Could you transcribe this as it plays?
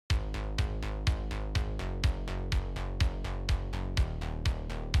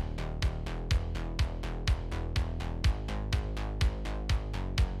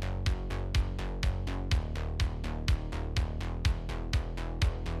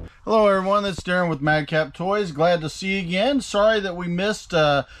Hello everyone, it's Daren with Madcap Toys. Glad to see you again. Sorry that we missed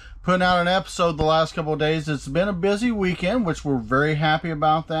putting out an episode the last couple of days. It's been a busy weekend, which we're very happy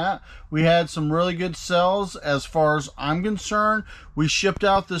about that. We had some really good sales as far as I'm concerned. We shipped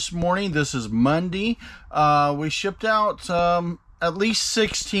out this morning. This is Monday. We shipped out at least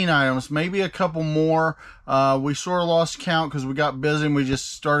 16 items, maybe a couple more. We sort of lost count because we got busy and we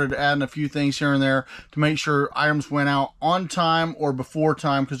just started adding a few things here and there to make sure items went out on time or before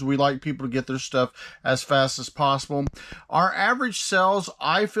time, because we like people to get their stuff as fast as possible. Our average sales,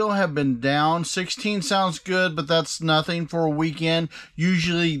 I feel, have been down. 16 sounds good, but that's nothing for a weekend.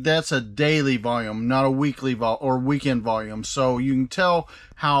 Usually that's a daily volume, not a weekly or weekend volume. So you can tell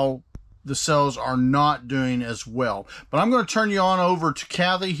how the sales are not doing as well. But I'm going to turn you on over to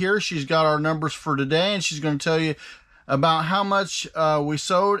Kathy here. She's got our numbers for today, and she's going to tell you about how much we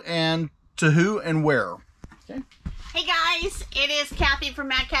sold and to who and where. Okay. Hey guys, it is Kathy from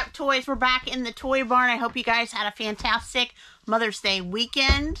Madcap Toys. We're back in the toy barn. I hope you guys had a fantastic Mother's Day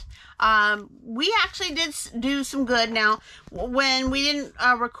weekend. We actually did do some good. Now, when we didn't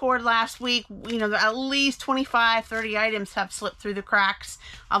record last week, you know, at least 25, 30 items have slipped through the cracks.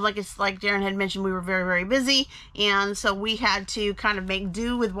 Like Daren had mentioned, we were very, very busy, and so we had to kind of make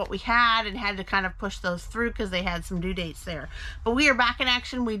do with what we had and had to kind of push those through because they had some due dates there. But we are back in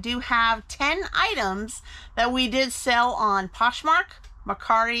action. We do have 10 items that we did sell on Poshmark,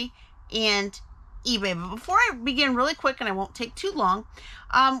 Mercari, and eBay. But before I begin, really quick, and I won't take too long,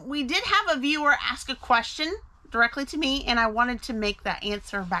 we did have a viewer ask a question directly to me, and I wanted to make that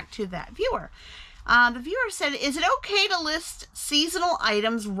answer back to that viewer. The viewer said, is it okay to list seasonal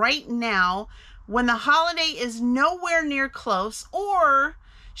items right now when the holiday is nowhere near close, or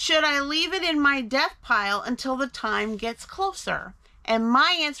should I leave it in my death pile until the time gets closer? And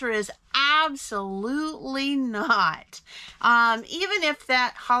my answer is absolutely not. Even if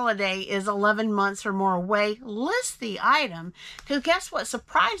that holiday is 11 months or more away, list the item. Because guess what?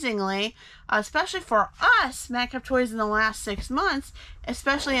 Surprisingly, especially for us, Madcap Toys, in the last 6 months,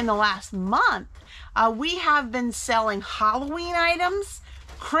 especially in the last month, we have been selling Halloween items,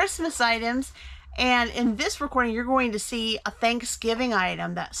 Christmas items, and in this recording, you're going to see a Thanksgiving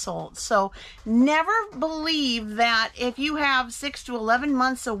item that sold. So never believe that if you have 6 to 11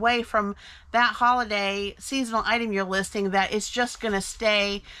 months away from that holiday seasonal item you're listing, that it's just going to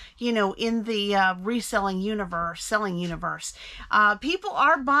stay, you know, in the reselling universe, selling universe. People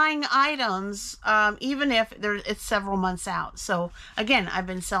are buying items even if it's several months out. So again, I've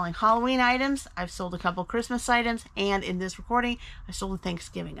been selling Halloween items. I've sold a couple Christmas items, and in this recording, I sold a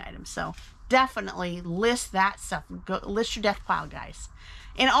Thanksgiving item. So definitely list that stuff. Go list your death pile, guys.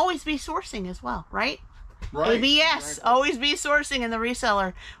 And always be sourcing as well, right? Right. ABS. Right. Always be sourcing in the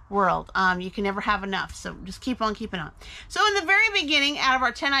reseller world. You can never have enough. So just keep on keeping on. So in the very beginning, out of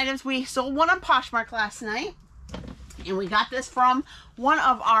our 10 items, we sold one on Poshmark last night. And we got this from one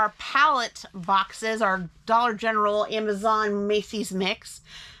of our pallet boxes, our Dollar General, Amazon, Macy's mix.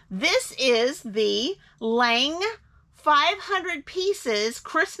 This is the Lang 500 pieces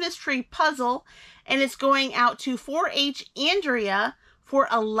Christmas tree puzzle, and it's going out to 4H Andrea for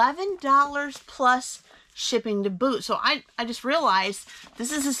 $11 plus shipping to boot. So I just realized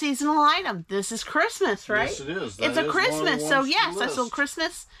this is a seasonal item. This is Christmas, right? Yes, it is. It's a Christmas. So yes, I sold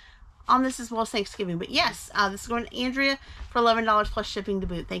Christmas on this as well as Thanksgiving. But yes, this is going to Andrea for $11 plus shipping to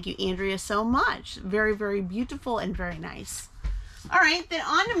boot. Thank you, Andrea, so much. Very, very beautiful and very nice. All right, then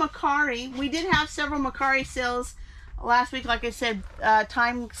on to Mercari. We did have several Mercari sales last week. Like I said,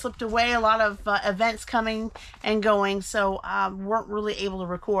 time slipped away. A lot of events coming and going, so weren't really able to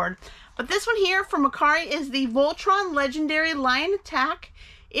record. But this one here from Mercari is the Voltron Legendary Lion Attack.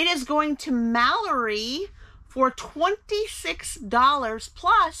 It is going to Mallory for $26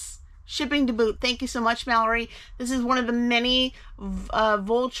 plus shipping to boot. Thank you so much, Mallory. This is one of the many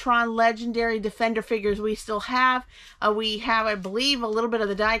Voltron Legendary Defender figures we still have. We have, I believe, a little bit of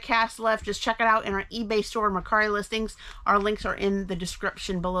the die cast left. Just check it out in our eBay store and Mercari listings. Our links are in the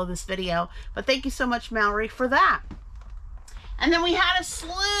description below this video. But thank you so much, Mallory, for that. And then we had a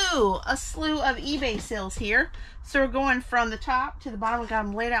slew of eBay sales here. So we're going from the top to the bottom. We got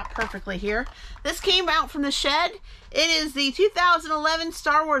them laid out perfectly here. This came out from the shed. It is the 2011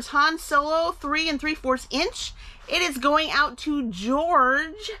 Star Wars Han Solo 3 3/4 inch. It is going out to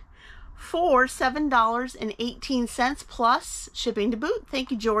George for $7.18 plus shipping to boot. Thank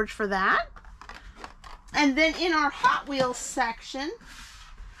you, George, for that. And then in our Hot Wheels section,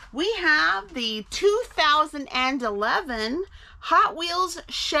 we have the 2011 Hot Wheels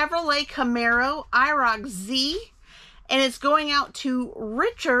Chevrolet Camaro IROC Z, and it's going out to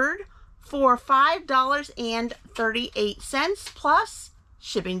Richard for $5.38 plus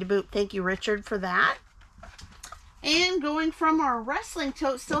shipping to boot. Thank you, Richard, for that. And going from our wrestling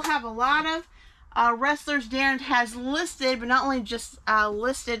tote, still have a lot of wrestlers Daren has listed, but not only just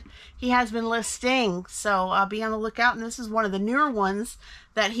listed, he has been listing. So be on the lookout. And this is one of the newer ones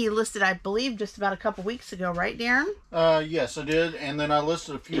that he listed, I believe, just about a couple weeks ago, right, Daren? Yes, I did. And then I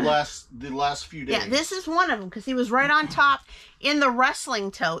listed a few the last few days. Yeah, this is one of them because he was right on top in the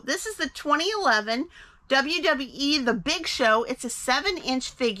wrestling tote. This is the 2011 WWE The Big Show. It's a 7-inch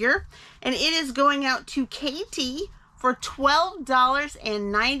figure, and it is going out to KT for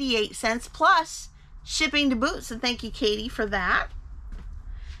 $12.98 plus shipping to boot. So thank you, Katie, for that.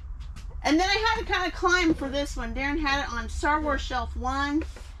 And then I had to kind of climb for this one. Daren had it on Star Wars Shelf 1.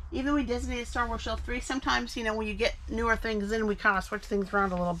 Even we designated Star Wars Shelf 3. Sometimes, you know, when you get newer things in, we kind of switch things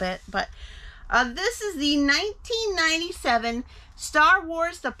around a little bit. But this is the 1997 Star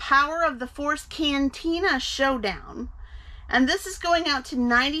Wars The Power of the Force Cantina Showdown. And this is going out to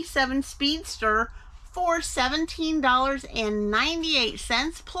 97 Speedster for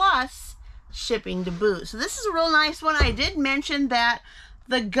 $17.98 plus shipping to boot. So this is a real nice one. I did mention that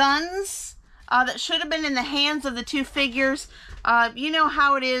the guns that should have been in the hands of the two figures, you know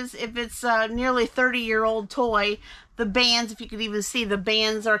how it is if it's a nearly 30-year-old toy. The bands, if you could even see, the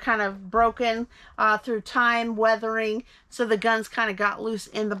bands are kind of broken through time, weathering, so the guns kind of got loose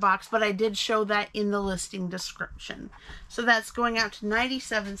in the box, but I did show that in the listing description. So that's going out to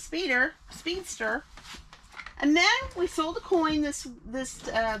 97 Speedster. And then we sold a coin this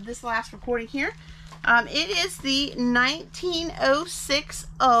last recording here. It is the 19060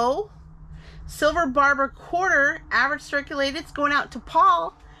 Silver Barber quarter, average circulated. It's going out to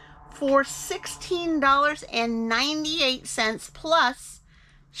Paul for $16.98 plus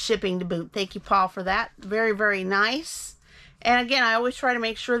shipping to boot. Thank you, Paul, for that. Very, very nice. And again, I always try to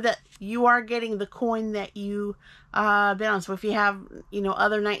make sure that you are getting the coin that you bid on. So if you have, you know,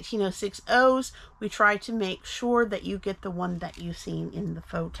 other 1906Os, we try to make sure that you get the one that you've seen in the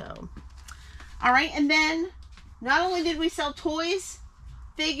photo. All right, and then not only did we sell toys,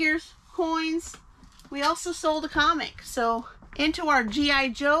 figures, coins, we also sold a comic. So into our G.I.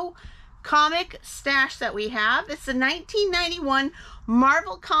 Joe comic stash that we have. It's the 1991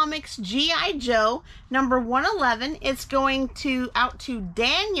 Marvel Comics G.I. Joe number 111. It's going out to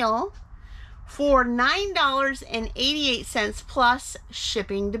Daniel for $9.88 plus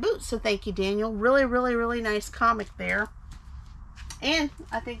shipping to boot. So thank you, Daniel. Really, really, really nice comic there. And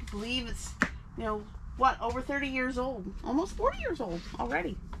I believe it's, you know, what, over 30 years old. Almost 40 years old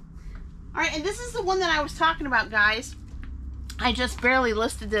already. All right, and this is the one that I was talking about, guys. I just barely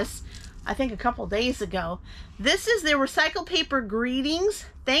listed this, I think, a couple days ago. This is the Recycle Paper Greetings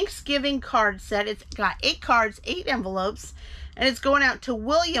Thanksgiving card set. It's got 8 cards, 8 envelopes, and it's going out to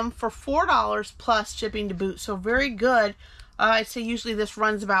William for $4 plus shipping to boot. So very good. I'd say usually this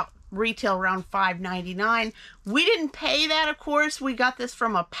runs about retail around $5.99. We didn't pay that, of course. We got this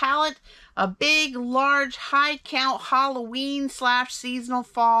from a pallet, a big, large, high count Halloween / seasonal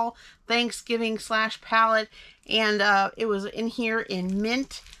fall Thanksgiving / pallet, and it was in here in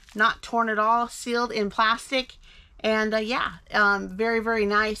mint, not torn at all, sealed in plastic, and yeah, very, very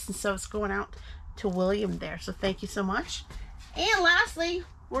nice. And so it's going out to William there. So thank you so much. And lastly,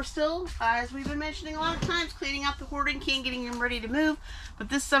 we're still, as we've been mentioning a lot of times, cleaning out the Hoarding King, getting him ready to move. But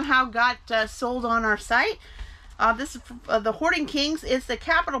this somehow got sold on our site. This is the Hoarding Kings. It's the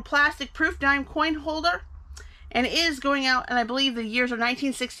Capital Plastic Proof Dime Coin Holder. And it is going out, and I believe the years are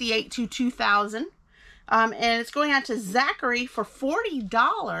 1968 to 2000. And it's going out to Zachary for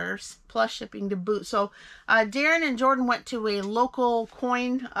 $40 plus shipping to boot. So Daren and Jordan went to a local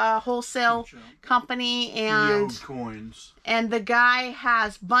coin wholesale company, and coins. And the guy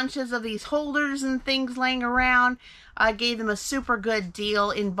has bunches of these holders and things laying around. Gave them a super good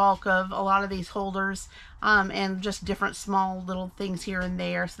deal in bulk of a lot of these holders, and just different small little things here and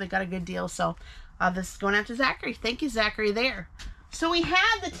there. So they got a good deal. So this is going out to Zachary. Thank you, Zachary, there. So we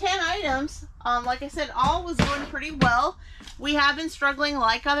had the 10 items. Like I said, all was going pretty well. We have been struggling,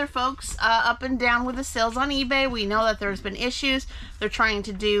 like other folks, up and down with the sales on eBay. We know that there's been issues. They're trying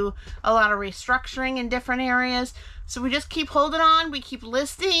to do a lot of restructuring in different areas. So we just keep holding on. We keep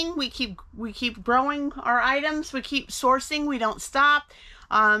listing. We keep growing our items. We keep sourcing. We don't stop.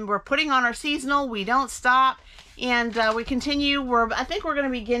 We're putting on our seasonal. We don't stop. And we continue. I think we're going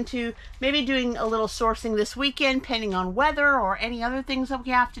to begin to maybe doing a little sourcing this weekend, depending on weather or any other things that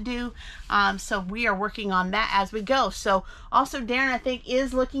we have to do. So we are working on that as we go. So also Daren, I think,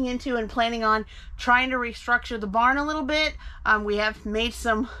 is looking into and planning on trying to restructure the barn a little bit. We have made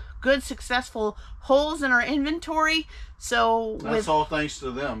some good, successful holes in our inventory. So that's all thanks to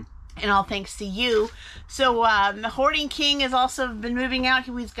them. And all thanks to you. So the Hoarding King has also been moving out.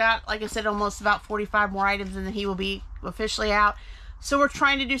 He's got, like I said, almost about 45 more items, and then he will be officially out. So we're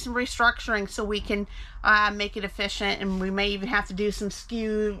trying to do some restructuring so we can make it efficient, and we may even have to do some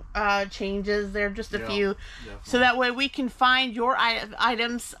SKU changes. There are just a few. Definitely. So that way we can find your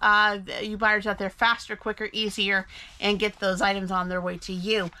items, you buyers out there, faster, quicker, easier, and get those items on their way to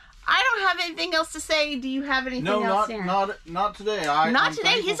you. I don't have anything else to say. Do you have anything else, Darren? Not today. Not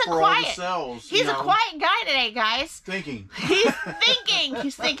today. He's a quiet. He's a quiet guy today, guys. Thinking. He's thinking.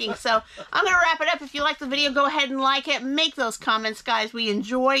 He's thinking. So I'm gonna wrap it up. If you like the video, go ahead and like it. Make those comments, guys. We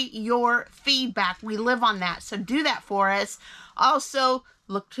enjoy your feedback. We live on that. So do that for us. Also,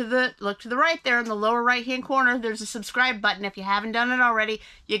 look to the right there in the lower right hand corner. There's a subscribe button. If you haven't done it already,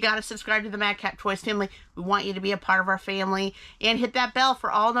 you got to subscribe to the Madcap Toys family. We want you to be a part of our family, and hit that bell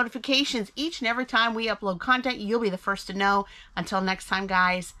for all notifications. Each and every time we upload content, you'll be the first to know. Until next time,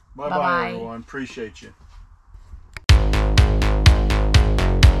 guys. Bye-bye, everyone. Appreciate you.